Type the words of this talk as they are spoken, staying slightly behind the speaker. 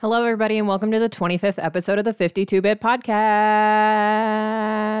Hello, everybody, and welcome to the 25th episode of the 52-Bit Podcast.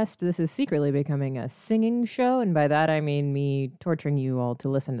 This is secretly becoming a singing show, and by that I mean me torturing you all to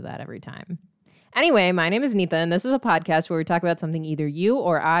listen to that every time. Anyway, my name is Neetha, and this is a podcast where we talk about something either you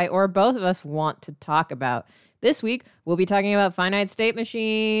or I or both of us want to talk about. This week, we'll be talking about finite state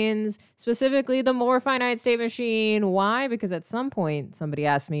machines, specifically the more finite state machine. Why? Because at some point, somebody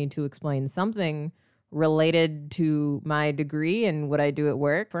asked me to explain something related to my degree and what I do at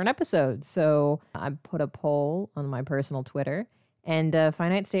work for an episode. So I put a poll on my personal Twitter, and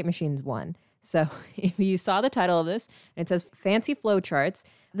finite state machines won. So if you saw the title of this, and it says fancy flowcharts,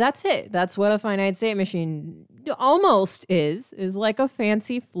 that's it. That's what a finite state machine almost is like a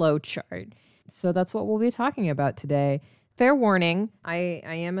fancy flowchart. So that's what we'll be talking about today. Fair warning, I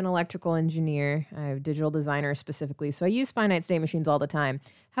am an electrical engineer. I'm a digital designer specifically, so I use finite state machines all the time.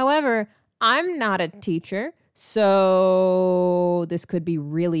 However, I'm not a teacher, so this could be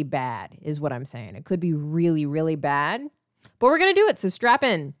really bad, is what I'm saying. It could be really, really bad, but we're going to do it, so strap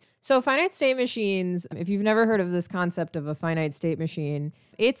in. So finite state machines, if you've never heard of this concept of a finite state machine,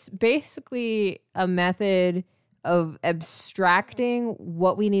 it's basically a method of abstracting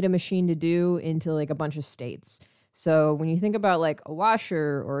what we need a machine to do into like a bunch of states. So when you think about like a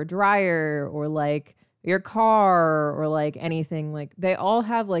washer or a dryer or like your car or like anything, like they all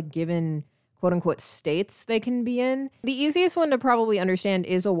have like given quote unquote states they can be in. The easiest one to probably understand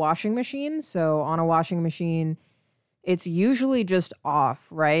is a washing machine. So on a washing machine, it's usually just off,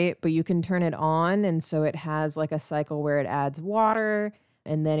 right? But you can turn it on. And so it has like a cycle where it adds water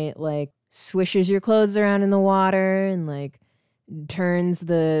and then it like swishes your clothes around in the water and like turns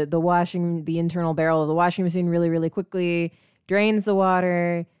the internal barrel of the washing machine really, really quickly, drains the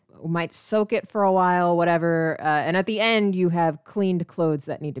water, might soak it for a while, whatever. And at the end, you have cleaned clothes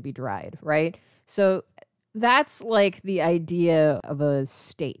that need to be dried, right? So that's like the idea of a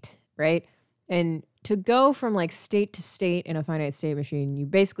state, right? And to go from like state to state in a finite state machine, you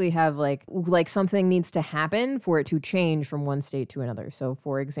basically have like something needs to happen for it to change from one state to another. So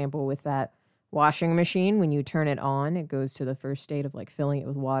for example, with that washing machine, when you turn it on, it goes to the first state of like filling it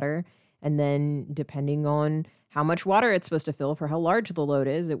with water. And then depending on how much water it's supposed to fill for how large the load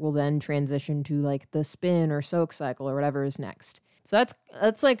is, it will then transition to like the spin or soak cycle or whatever is next. So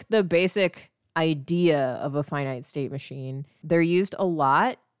that's like the basic idea of a finite state machine. They're used a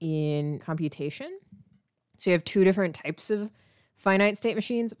lot in computation. So you have two different types of finite state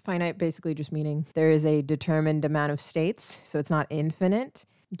machines. Finite basically just meaning there is a determined amount of states, so it's not infinite.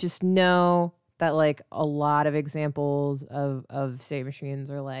 Just know that like a lot of examples of state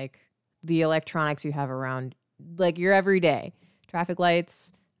machines are like the electronics you have around like your everyday traffic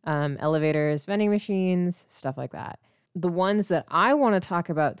lights, elevators, vending machines, stuff like that. The ones that I want to talk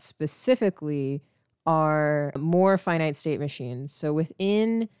about specifically are more finite state machines. So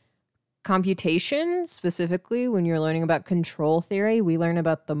within computation, specifically when you're learning about control theory, we learn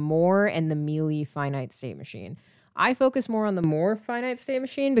about the Moore and the Mealy finite state machine. I focus more on the Moore finite state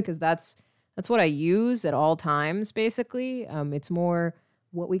machine because that's what I use at all times, basically. It's more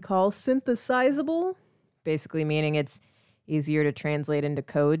what we call synthesizable, basically meaning it's easier to translate into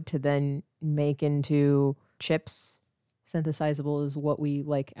code to then make into chips. Synthesizable is what we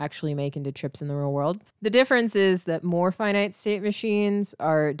like actually make into chips in the real world. The difference is that more finite state machines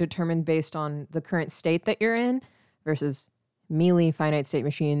are determined based on the current state that you're in versus Mealy finite state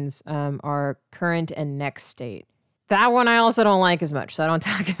machines are current and next state. That one I also don't like as much, so I don't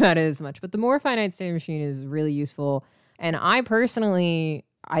talk about it as much. But the more finite state machine is really useful. And I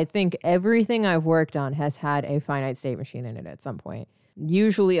think everything I've worked on has had a finite state machine in it at some point.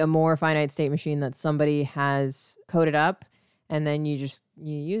 Usually a more finite state machine that somebody has coded up and then you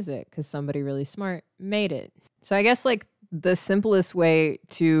use it because somebody really smart made it. So I guess like the simplest way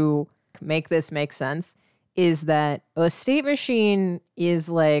to make this make sense is that a state machine is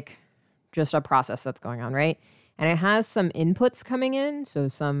like just a process that's going on, right? And it has some inputs coming in, so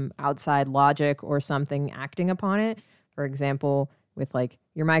some outside logic or something acting upon it. For example, with like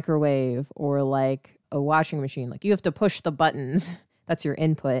your microwave or like a washing machine, like you have to push the buttons, that's your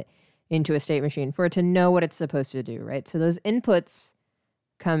input, into a state machine for it to know what it's supposed to do, right? So those inputs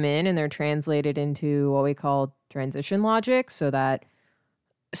come in and they're translated into what we call transition logic, so that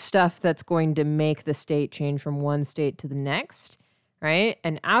stuff that's going to make the state change from one state to the next, right?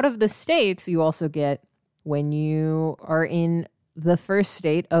 And out of the states, you also get when you are in the first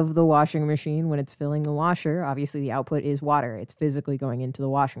state of the washing machine, when it's filling the washer, obviously the output is water. It's physically going into the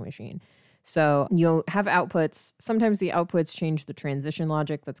washing machine. So you'll have outputs. Sometimes the outputs change the transition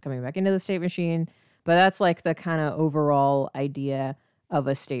logic that's coming back into the state machine. But that's like the kind of overall idea of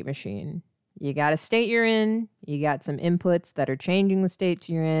a state machine. you got a state you're in, you got some inputs that are changing the states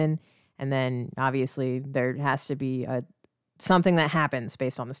you're in, and then obviously there has to be something that happens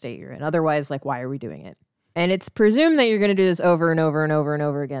based on the state you're in. Otherwise, like, why are we doing it? And it's presumed that you're going to do this over and over and over and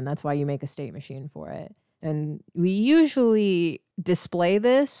over again. That's why you make a state machine for it. And we usually display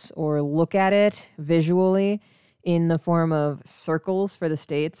this or look at it visually in the form of circles for the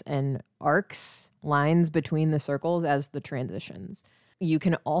states and arcs, lines between the circles as the transitions. You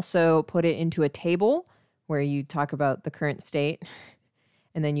can also put it into a table where you talk about the current state,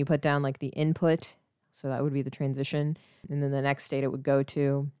 and then you put down like the input. So that would be the transition. And then the next state it would go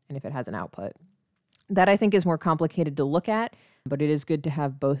to, and if it has an output. That I think is more complicated to look at, but it is good to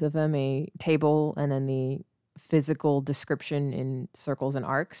have both of them, a table and then the physical description in circles and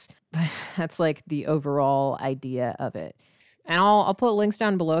arcs. That's like the overall idea of it. And I'll put links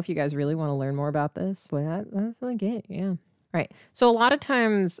down below if you guys really want to learn more about this. But that's like it, yeah. Right. So a lot of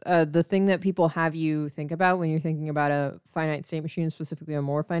times the thing that people have you think about when you're thinking about a finite state machine, specifically a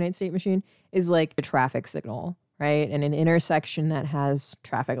more finite state machine, is like a traffic signal, right? And an intersection that has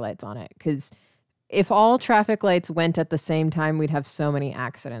traffic lights on it. Because if all traffic lights went at the same time, we'd have so many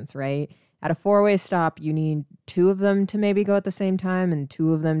accidents, right? At a four-way stop, you need two of them to maybe go at the same time and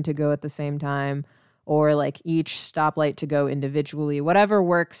two of them to go at the same time, or like each stoplight to go individually, whatever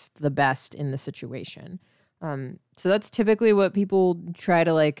works the best in the situation. So that's typically what people try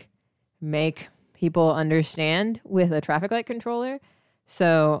to like make people understand with a traffic light controller.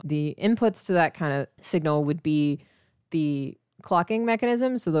 So the inputs to that kind of signal would be the clocking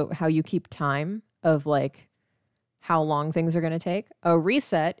mechanism, so how you keep time of like how long things are going to take. A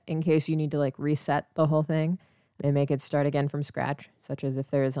reset in case you need to like reset the whole thing and make it start again from scratch, such as if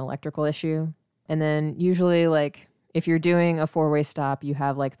there is an electrical issue. And then usually like if you're doing a four-way stop, you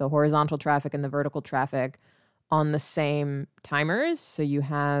have like the horizontal traffic and the vertical traffic on the same timers. So you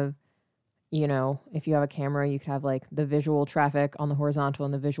have, you know, if you have a camera, you could have like the visual traffic on the horizontal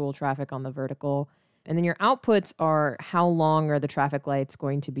and the visual traffic on the vertical. And then your outputs are how long are the traffic lights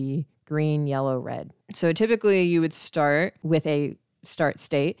going to be green, yellow, red. So typically you would start with a start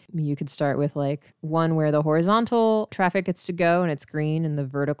state. You could start with like one where the horizontal traffic gets to go and it's green, and the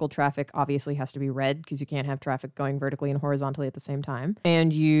vertical traffic obviously has to be red because you can't have traffic going vertically and horizontally at the same time.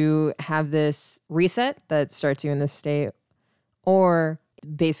 And you have this reset that starts you in this state, or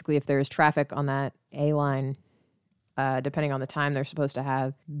basically if there's traffic on that A line, depending on the time they're supposed to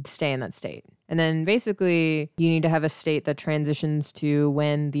have, stay in that state. And then basically you need to have a state that transitions to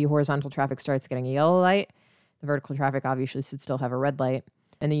when the horizontal traffic starts getting a yellow light. The vertical traffic obviously should still have a red light.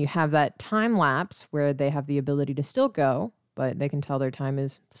 And then you have that time lapse where they have the ability to still go, but they can tell their time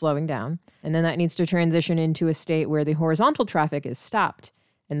is slowing down. And then that needs to transition into a state where the horizontal traffic is stopped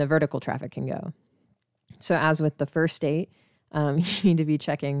and the vertical traffic can go. So as with the first state, you need to be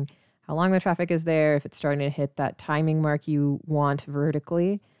checking how long the traffic is there, if it's starting to hit that timing mark you want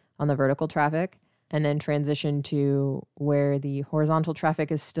vertically on the vertical traffic, and then transition to where the horizontal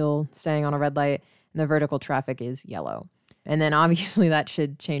traffic is still staying on a red light and the vertical traffic is yellow. And then obviously that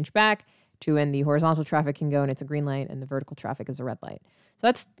should change back to when the horizontal traffic can go and it's a green light and the vertical traffic is a red light. So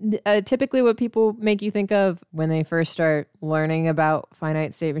that's typically what people make you think of when they first start learning about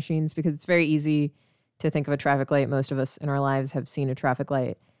finite state machines, because it's very easy to think of a traffic light. Most of us in our lives have seen a traffic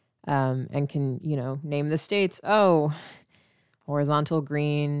light and can, you know, name the states. Oh, horizontal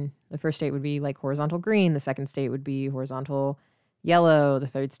green. The first state would be like horizontal green. The second state would be horizontal yellow. The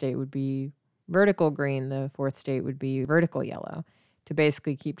third state would be vertical green. The fourth state would be vertical yellow, to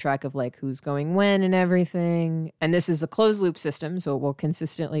basically keep track of like who's going when and everything. And this is a closed loop system, so it will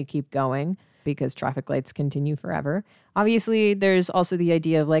consistently keep going because traffic lights continue forever. Obviously, there's also the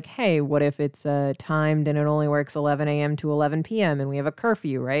idea of like, hey, what if it's timed and it only works 11 a.m. to 11 p.m. and we have a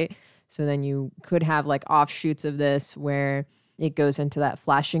curfew, right? So then you could have like offshoots of this where it goes into that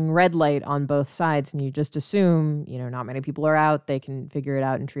flashing red light on both sides, and you just assume, you know, not many people are out. They can figure it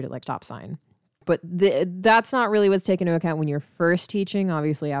out and treat it like stop sign. But that's not really what's taken into account when you're first teaching.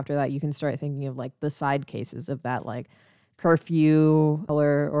 Obviously, after that, you can start thinking of like the side cases of that, like curfew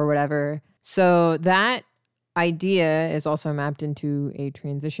or whatever. So that idea is also mapped into a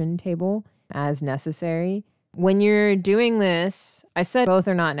transition table as necessary. When you're doing this, I said both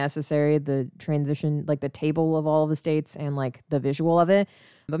are not necessary, the transition, like the table of all of the states and like the visual of it.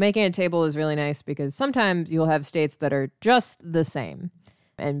 But making a table is really nice because sometimes you'll have states that are just the same.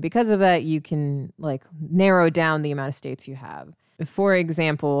 And because of that, you can like narrow down the amount of states you have. For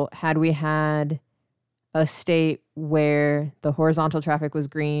example, had we had a state where the horizontal traffic was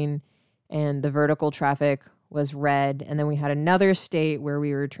green and the vertical traffic was red, and then we had another state where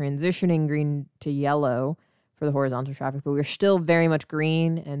we were transitioning green to yellow for the horizontal traffic, but we were still very much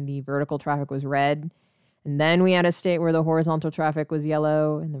green and the vertical traffic was red. And then we had a state where the horizontal traffic was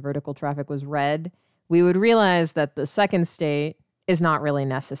yellow and the vertical traffic was red, we would realize that the second state is not really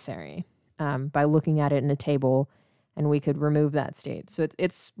necessary by looking at it in a table, and we could remove that state. So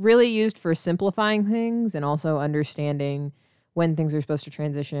it's really used for simplifying things and also understanding when things are supposed to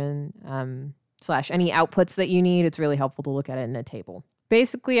transition, / any outputs that you need. It's really helpful to look at it in a table.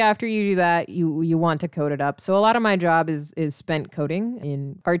 Basically, after you do that, you want to code it up. So a lot of my job is spent coding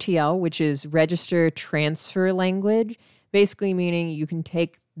in RTL, which is Register Transfer Language, basically meaning you can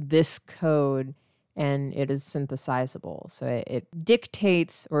take this code and it is synthesizable. So it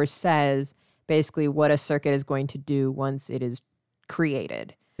dictates or says basically what a circuit is going to do once it is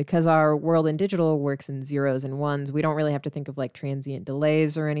created. Because our world in digital works in zeros and ones, we don't really have to think of like transient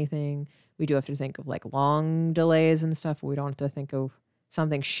delays or anything. We do have to think of like long delays and stuff. We don't have to think of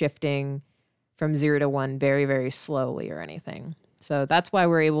something shifting from 0 to 1 very, very slowly or anything. So that's why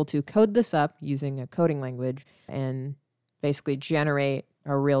we're able to code this up using a coding language and basically generate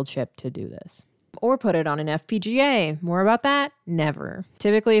a real chip to do this. Or put it on an FPGA. More about that? Never.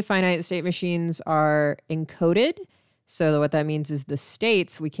 Typically, finite state machines are encoded. So what that means is the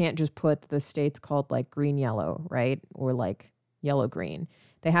states, we can't just put the states called like green, yellow, right? Or like yellow, green.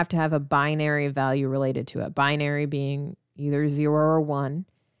 They have to have a binary value related to it. Binary being either 0 or 1.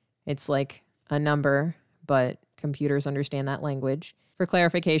 It's like a number, but computers understand that language. For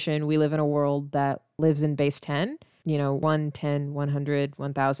clarification, we live in a world that lives in base 10, 1, 10, 100,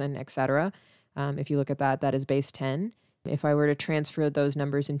 1000, etc. If you look at that, that is base 10. If I were to transfer those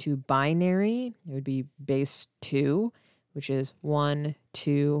numbers into binary, it would be base 2, which is 1,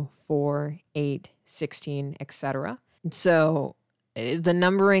 2, 4, 8, 16, etc. And so the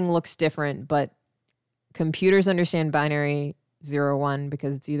numbering looks different, but computers understand binary 0, 1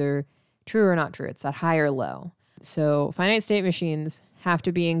 because it's either true or not true. It's that high or low. So finite state machines have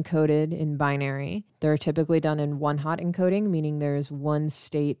to be encoded in binary. They're typically done in one-hot encoding, meaning there's one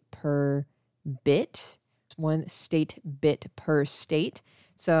state per bit, one state bit per state.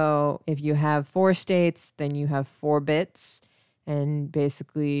 So if you have 4 states, then you have 4 bits. And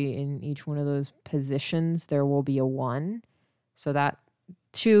basically in each one of those positions, there will be a 1. So that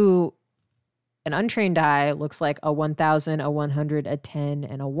to an untrained eye looks like a 1000, a 100, a 10,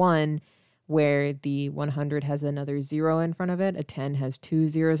 and a 1, where the 100 has another 0 in front of it, a 10 has 2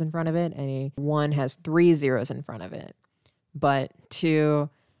 zeros in front of it, and a 1 has 3 zeros in front of it. But to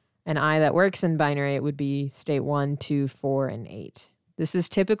an eye that works in binary, it would be state 1, 2, 4, and 8. This is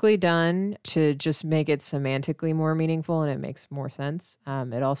typically done to just make it semantically more meaningful and it makes more sense.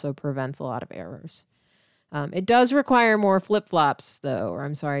 It also prevents a lot of errors. It does require more flip-flops, though,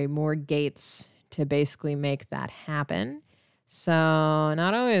 or more gates to basically make that happen. So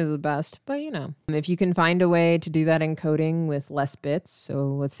not always the best, but if you can find a way to do that encoding with less bits. So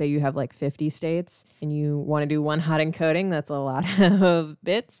let's say you have like 50 states and you want to do one-hot encoding, that's a lot of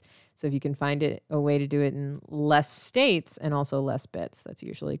bits. So if you can find a way to do it in less states and also less bits, that's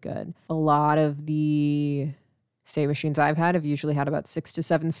usually good. A lot of the state machines I've had have usually had about 6 to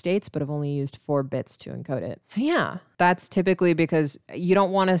 7 states, but have only used 4 bits to encode it. So yeah, that's typically because you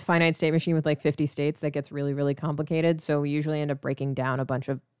don't want a finite state machine with like 50 states. That gets really, really complicated. So we usually end up breaking down a bunch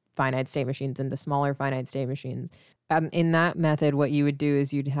of finite state machines into smaller finite state machines. In that method, what you would do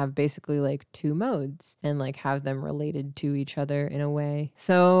is you'd have basically like 2 modes and like have them related to each other in a way.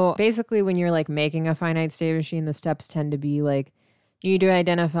 So basically when you're like making a finite state machine, the steps tend to be like, you need to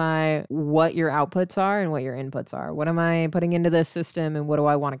identify what your outputs are and what your inputs are. What am I putting into this system and what do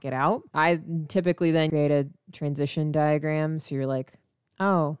I want to get out? I typically then create a transition diagram. So you're like,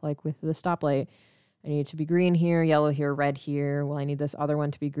 oh, like with the stoplight, I need it to be green here, yellow here, red here. Well, I need this other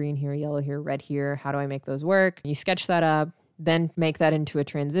one to be green here, yellow here, red here. How do I make those work? You sketch that up, then make that into a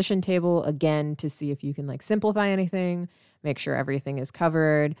transition table again to see if you can like simplify anything, make sure everything is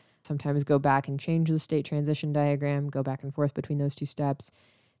covered. Sometimes go back and change the state transition diagram, go back and forth between those 2 steps,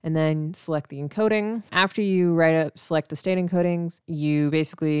 and then select the encoding. After you select the state encodings, you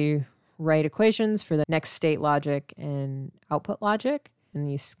basically write equations for the next state logic and output logic,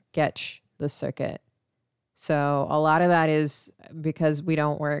 and you sketch the circuit. So a lot of that is because we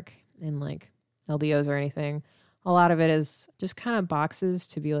don't work in like LDOs or anything. A lot of it is just kind of boxes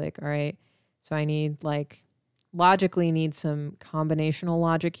to be like, all right, so I need like logically need some combinational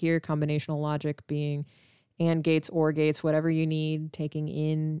logic here. Combinational logic being AND gates, OR gates, whatever you need, taking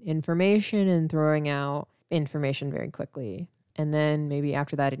in information and throwing out information very quickly. And then maybe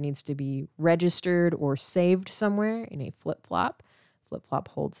after that, it needs to be registered or saved somewhere in a flip-flop. flip-flop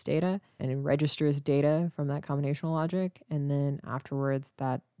holds data and it registers data from that combinational logic. And then afterwards,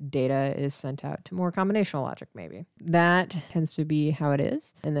 that data is sent out to more combinational logic, maybe. That tends to be how it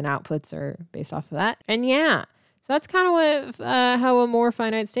is. And then outputs are based off of that. And yeah, so that's kind of how a more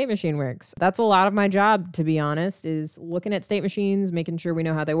finite state machine works. That's a lot of my job, to be honest, is looking at state machines, making sure we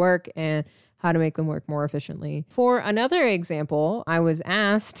know how they work and how to make them work more efficiently. For another example, I was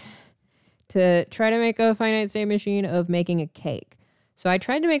asked to try to make a finite state machine of making a cake. So I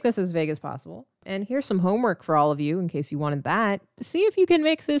tried to make this as vague as possible. And here's some homework for all of you in case you wanted that. See if you can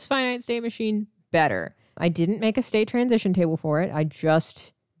make this finite state machine better. I didn't make a state transition table for it. I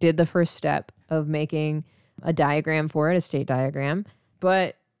just did the first step of making a diagram for it, a state diagram.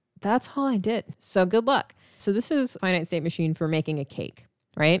 But that's all I did. So good luck. So this is a finite state machine for making a cake,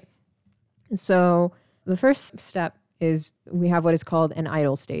 right? So the first step is we have what is called an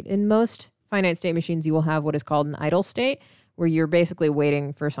idle state. In most finite state machines, you will have what is called an idle state, where you're basically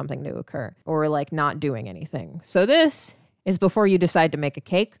waiting for something to occur or like not doing anything. So this is before you decide to make a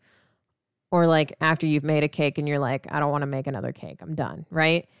cake, or like after you've made a cake and you're like, I don't want to make another cake, I'm done,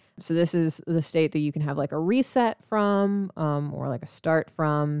 right? So this is the state that you can have like a reset from or like a start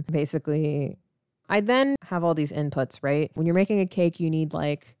from. Basically, I then have all these inputs, right? When you're making a cake, you need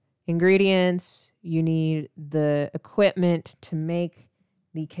like ingredients, you need the equipment to make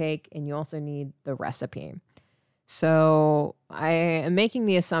the cake, and you also need the recipe. So I am making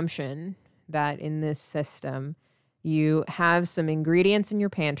the assumption that in this system, you have some ingredients in your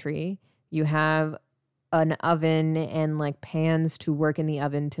pantry, you have an oven and like pans to work in the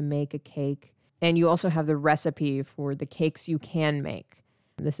oven to make a cake, and you also have the recipe for the cakes you can make.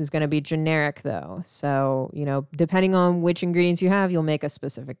 This is going to be generic though. So, depending on which ingredients you have, you'll make a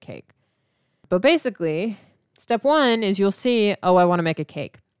specific cake. But basically, step one is you'll see, oh, I want to make a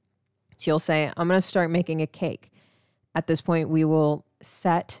cake. So you'll say, I'm going to start making a cake. At this point, we will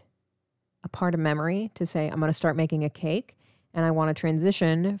set a part of memory to say, I'm going to start making a cake, and I want to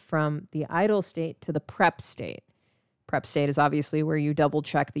transition from the idle state to the prep state. Prep state is obviously where you double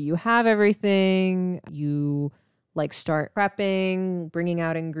check that you have everything. You like start prepping, bringing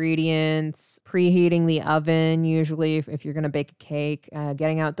out ingredients, preheating the oven, usually if you're going to bake a cake,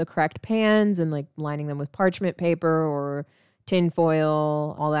 getting out the correct pans and like lining them with parchment paper or tin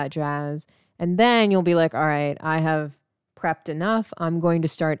foil, all that jazz. And then you'll be like, all right, I have prepped enough. I'm going to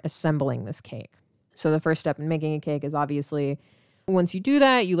start assembling this cake. So the first step in making a cake is obviously once you do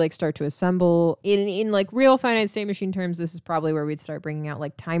that, you like start to assemble. In like real finite state machine terms, this is probably where we'd start bringing out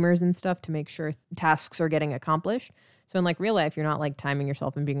like timers and stuff to make sure tasks are getting accomplished. So in like real life, you're not like timing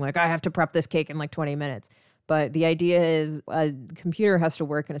yourself and being like, I have to prep this cake in like 20 minutes. But the idea is a computer has to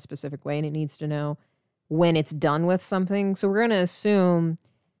work in a specific way and it needs to know when it's done with something. So we're going to assume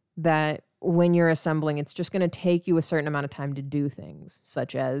that when you're assembling, it's just going to take you a certain amount of time to do things,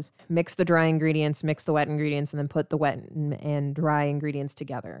 such as mix the dry ingredients, mix the wet ingredients, and then put the wet and dry ingredients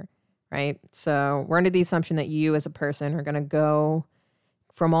together, right? So we're under the assumption that you as a person are going to go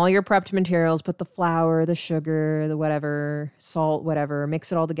from all your prepped materials, put the flour, the sugar, the whatever, salt, whatever,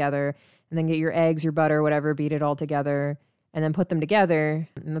 mix it all together, and then get your eggs, your butter, whatever, beat it all together, and then put them together.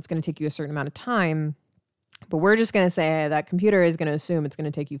 And that's going to take you a certain amount of time. But we're just going to say that computer is going to assume it's going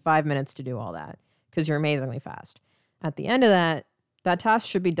to take you 5 minutes to do all that because you're amazingly fast. At the end of that task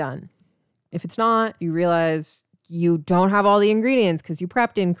should be done. If it's not, you realize you don't have all the ingredients because you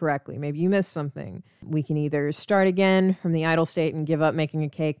prepped incorrectly. Maybe you missed something. We can either start again from the idle state and give up making a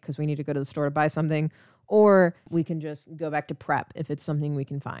cake because we need to go to the store to buy something, or we can just go back to prep if it's something we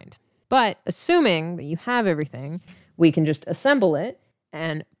can find. But assuming that you have everything, we can just assemble it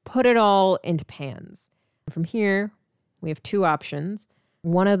and put it all into pans. From here, we have two options.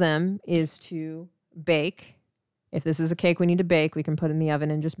 One of them is to bake. If this is a cake we need to bake, we can put it in the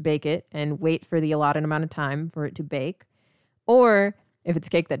oven and just bake it and wait for the allotted amount of time for it to bake. Or if it's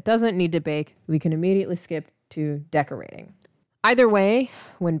a cake that doesn't need to bake, we can immediately skip to decorating. Either way,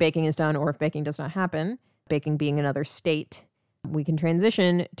 when baking is done or if baking does not happen, baking being another state, we can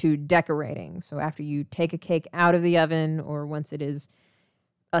transition to decorating. So after you take a cake out of the oven or once it is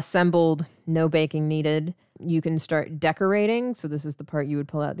assembled, no baking needed, you can start decorating. So this is the part you would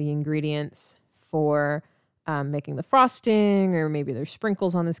pull out the ingredients for making the frosting, or maybe there's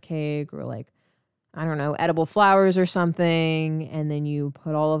sprinkles on this cake, or like, I don't know, edible flowers or something. And then you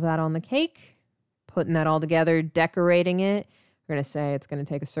put all of that on the cake, putting that all together, decorating it. We're going to say it's going to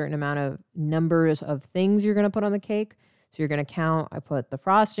take a certain amount of numbers of things you're going to put on the cake. So you're going to count, I put the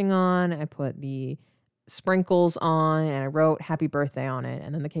frosting on, I put the sprinkles on, and I wrote happy birthday on it,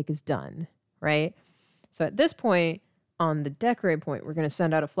 and then the cake is done, right? So at this point, on the decorate point, we're going to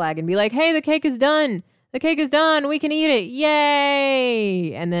send out a flag and be like, hey, the cake is done. The cake is done. We can eat it.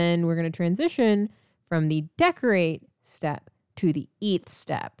 Yay! And then we're going to transition from the decorate step to the eat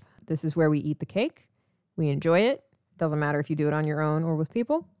step. This is where we eat the cake. We enjoy it. Doesn't matter if you do it on your own or with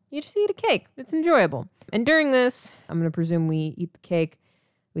people. You just eat a cake. It's enjoyable. And during this, I'm going to presume we eat the cake.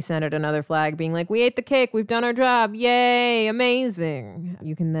 We send out another flag being like, we ate the cake. We've done our job. Yay. Amazing.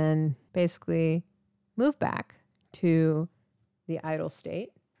 You can then basically move back to the idle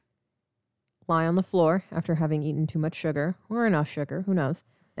state. Lie on the floor after having eaten too much sugar or enough sugar, who knows,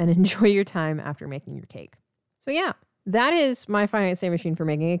 and enjoy your time after making your cake. So yeah, that is my finite state machine for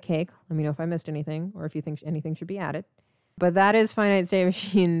making a cake. Let me know if I missed anything or if you think anything should be added. But that is finite state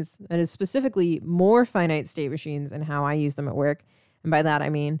machines. That is specifically more finite state machines and how I use them at work. And by that, I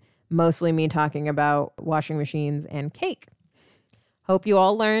mean mostly me talking about washing machines and cake. Hope you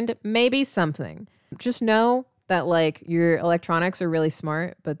all learned maybe something. Just know that like your electronics are really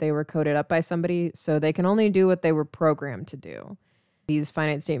smart, but they were coded up by somebody, so they can only do what they were programmed to do. These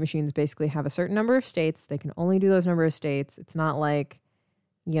finite state machines basically have a certain number of states. They can only do those number of states. It's not like,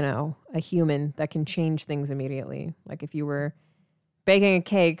 you know, a human that can change things immediately. Like if you were baking a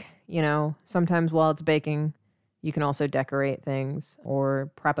cake, you know, sometimes while it's baking, you can also decorate things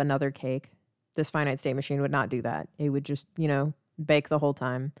or prep another cake. This finite state machine would not do that. It would just, you know, bake the whole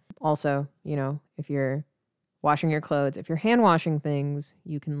time. Also, you know, if you're washing your clothes, if you're hand washing things,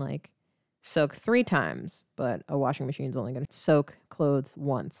 you can like soak 3 times, but a washing machine's only going to soak clothes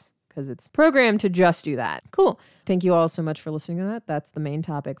once because it's programmed to just do that. Cool. Thank you all so much for listening to that. That's the main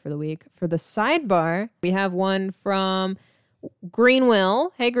topic for the week. For the sidebar, we have one from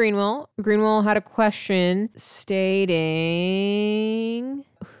Greenwill. Hey, Greenwill. Greenwill had a question stating,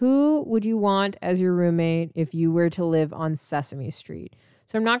 who would you want as your roommate if you were to live on Sesame Street?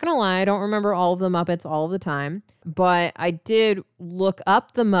 So I'm not going to lie, I don't remember all of the Muppets all of the time, but I did look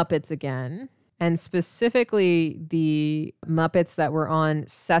up the Muppets again, and specifically the Muppets that were on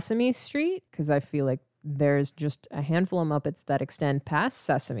Sesame Street, because I feel like there's just a handful of Muppets that extend past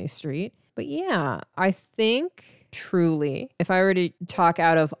Sesame Street. But yeah, I think truly, if I were to talk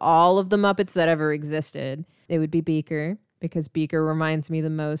out of all of the Muppets that ever existed, it would be Beaker. Because Beaker reminds me the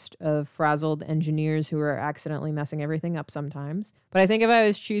most of frazzled engineers who are accidentally messing everything up sometimes. But I think if I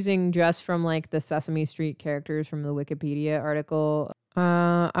was choosing just from like the Sesame Street characters from the Wikipedia article,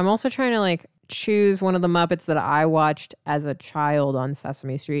 I'm also trying to like choose one of the Muppets that I watched as a child on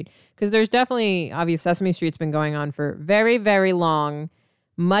Sesame Street. Because there's definitely, obviously Sesame Street's been going on for very, very long,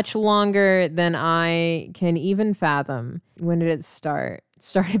 much longer than I can even fathom. When did it start? It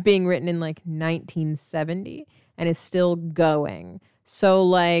started being written in like 1970. And is still going. So,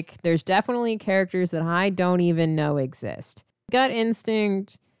 like, there's definitely characters that I don't even know exist. Gut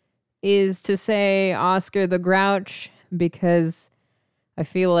instinct is to say Oscar the Grouch, because I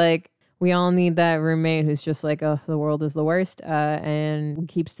feel like we all need that roommate who's just like, oh, the world is the worst, and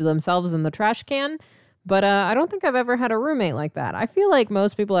keeps to themselves in the trash can. But I don't think I've ever had a roommate like that. I feel like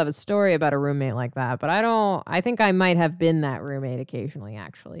most people have a story about a roommate like that, but I think I might have been that roommate occasionally,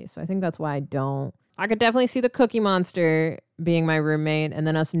 actually. So I think that's why I don't. I could definitely see the Cookie Monster being my roommate and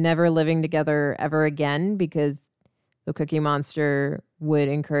then us never living together ever again, because the Cookie Monster would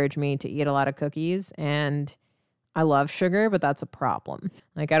encourage me to eat a lot of cookies, and I love sugar, but that's a problem.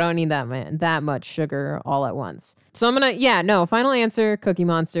 Like, I don't need that much sugar all at once. So I'm gonna, final answer, Cookie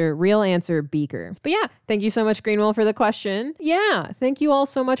Monster. Real answer, Beaker. But yeah, thank you so much, Greenwell, for the question. Yeah, thank you all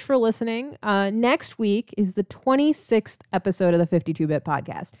so much for listening. Next week is the 26th episode of the 52-Bit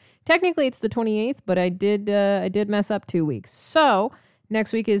Podcast. Technically, it's the 28th, but I did mess up 2 weeks. So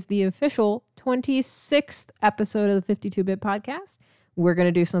next week is the official 26th episode of the 52-Bit Podcast. We're going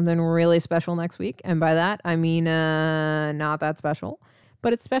to do something really special next week. And by that, I mean not that special,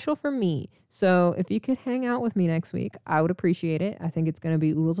 but it's special for me. So if you could hang out with me next week, I would appreciate it. I think it's going to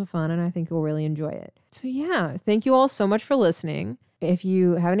be oodles of fun, and I think you'll really enjoy it. So yeah, thank you all so much for listening. If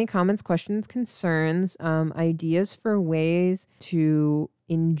you have any comments, questions, concerns, ideas for ways to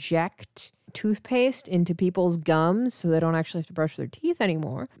inject toothpaste into people's gums so they don't actually have to brush their teeth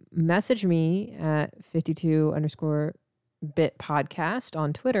anymore, message me at 52_bit podcast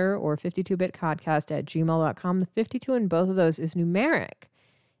on Twitter or 52bitcodcast@gmail.com. The 52 in both of those is numeric.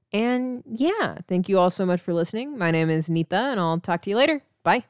 And yeah, thank you all so much for listening. My name is Nita, and I'll talk to you later.